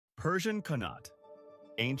Persian Qanat,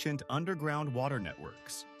 ancient underground water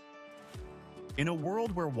networks. In a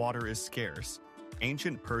world where water is scarce,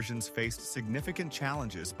 ancient Persians faced significant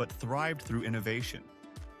challenges but thrived through innovation.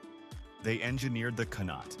 They engineered the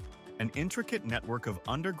Qanat, an intricate network of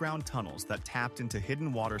underground tunnels that tapped into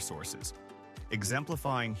hidden water sources,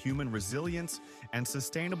 exemplifying human resilience and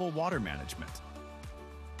sustainable water management.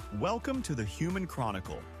 Welcome to the Human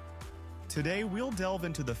Chronicle. Today we'll delve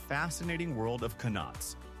into the fascinating world of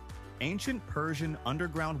Qanats, ancient Persian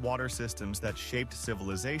underground water systems that shaped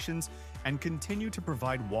civilizations and continue to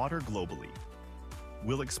provide water globally.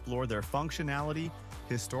 We'll explore their functionality,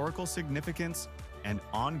 historical significance, and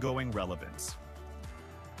ongoing relevance.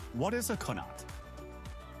 What is a Qanat?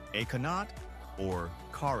 A Qanat, or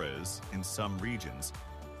Karas in some regions,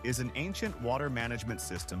 is an ancient water management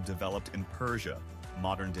system developed in Persia,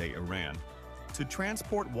 modern-day Iran, to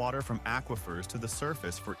transport water from aquifers to the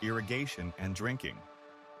surface for irrigation and drinking.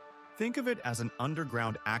 Think of it as an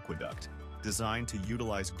underground aqueduct designed to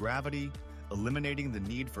utilize gravity, eliminating the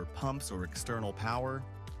need for pumps or external power.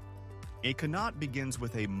 A Qanat begins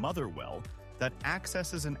with a mother well that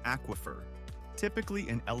accesses an aquifer, typically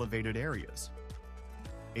in elevated areas.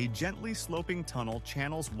 A gently sloping tunnel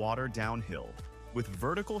channels water downhill, with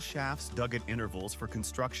vertical shafts dug at intervals for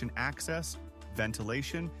construction access,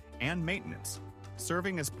 ventilation, and maintenance,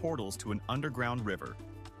 serving as portals to an underground river.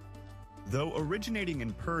 Though originating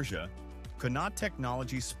in Persia, Qanat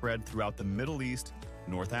technology spread throughout the Middle East,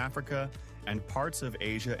 North Africa, and parts of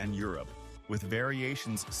Asia and Europe, with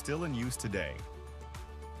variations still in use today.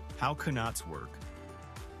 How Qanats work.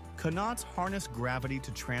 Qanats harness gravity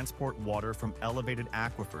to transport water from elevated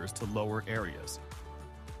aquifers to lower areas.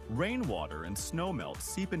 Rainwater and snowmelt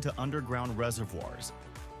seep into underground reservoirs,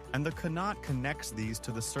 and the Qanat connects these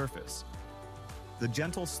to the surface. The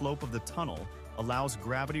gentle slope of the tunnel allows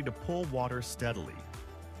gravity to pull water steadily.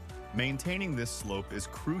 Maintaining this slope is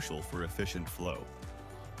crucial for efficient flow.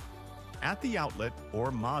 At the outlet,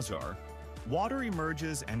 or mazar, water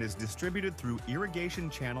emerges and is distributed through irrigation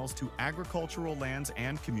channels to agricultural lands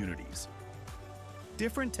and communities.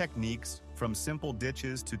 Different techniques, from simple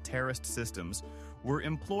ditches to terraced systems, were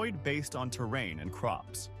employed based on terrain and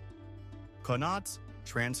crops. Qanats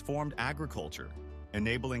transformed agriculture,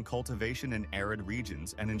 enabling cultivation in arid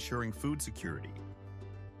regions and ensuring food security.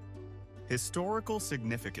 Historical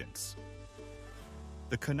significance.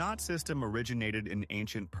 The Qanat system originated in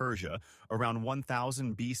ancient Persia around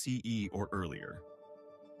 1000 BCE or earlier.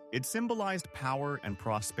 It symbolized power and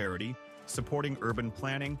prosperity, supporting urban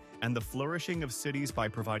planning and the flourishing of cities by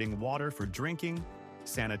providing water for drinking,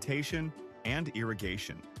 sanitation, and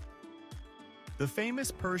irrigation. The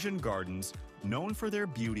famous Persian gardens, known for their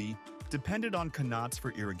beauty, depended on Qanats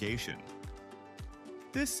for irrigation.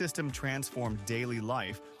 This system transformed daily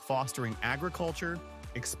life, fostering agriculture,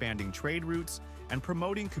 expanding trade routes, and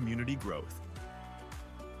promoting community growth.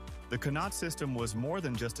 The Qanat system was more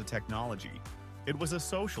than just a technology. It was a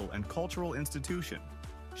social and cultural institution,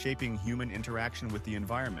 shaping human interaction with the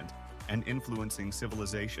environment and influencing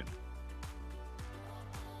civilization.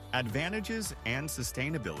 Advantages and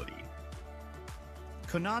sustainability.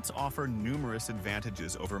 Qanats offer numerous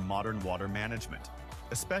advantages over modern water management,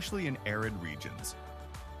 especially in arid regions.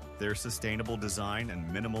 Their sustainable design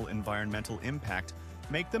and minimal environmental impact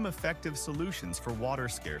make them effective solutions for water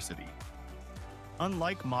scarcity.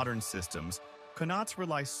 Unlike modern systems, Qanats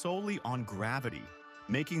rely solely on gravity,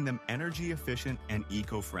 making them energy efficient and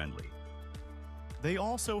eco-friendly. They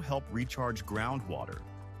also help recharge groundwater,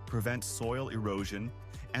 prevent soil erosion,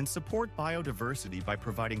 and support biodiversity by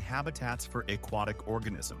providing habitats for aquatic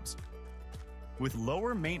organisms. With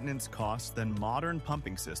lower maintenance costs than modern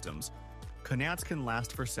pumping systems, Qanats can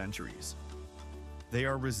last for centuries. They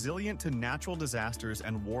are resilient to natural disasters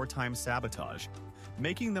and wartime sabotage,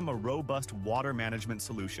 making them a robust water management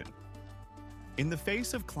solution. In the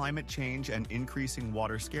face of climate change and increasing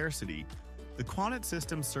water scarcity, the Qanat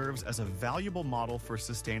system serves as a valuable model for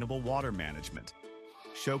sustainable water management,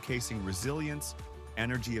 showcasing resilience,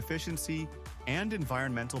 energy efficiency, and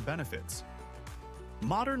environmental benefits.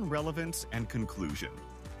 Modern relevance and conclusion.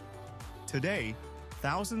 Today,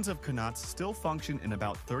 thousands of Qanats still function in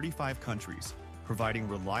about 35 countries, providing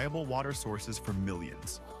reliable water sources for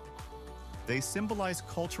millions. They symbolize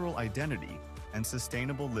cultural identity and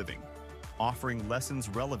sustainable living, offering lessons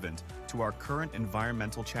relevant to our current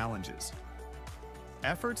environmental challenges.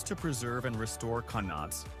 Efforts to preserve and restore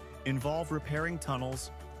Qanats involve repairing tunnels,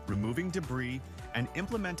 removing debris, and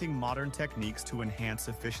implementing modern techniques to enhance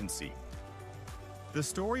efficiency. The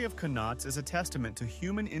story of Qanats is a testament to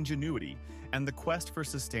human ingenuity and the quest for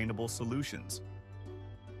sustainable solutions.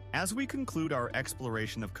 As we conclude our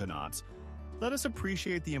exploration of Qanats, Let us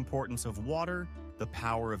appreciate the importance of water, the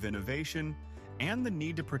power of innovation, and the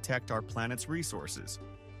need to protect our planet's resources.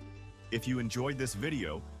 If you enjoyed this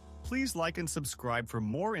video, please like and subscribe for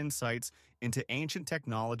more insights into ancient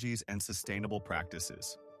technologies and sustainable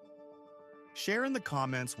practices. Share in the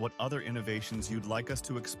comments what other innovations you'd like us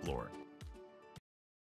to explore.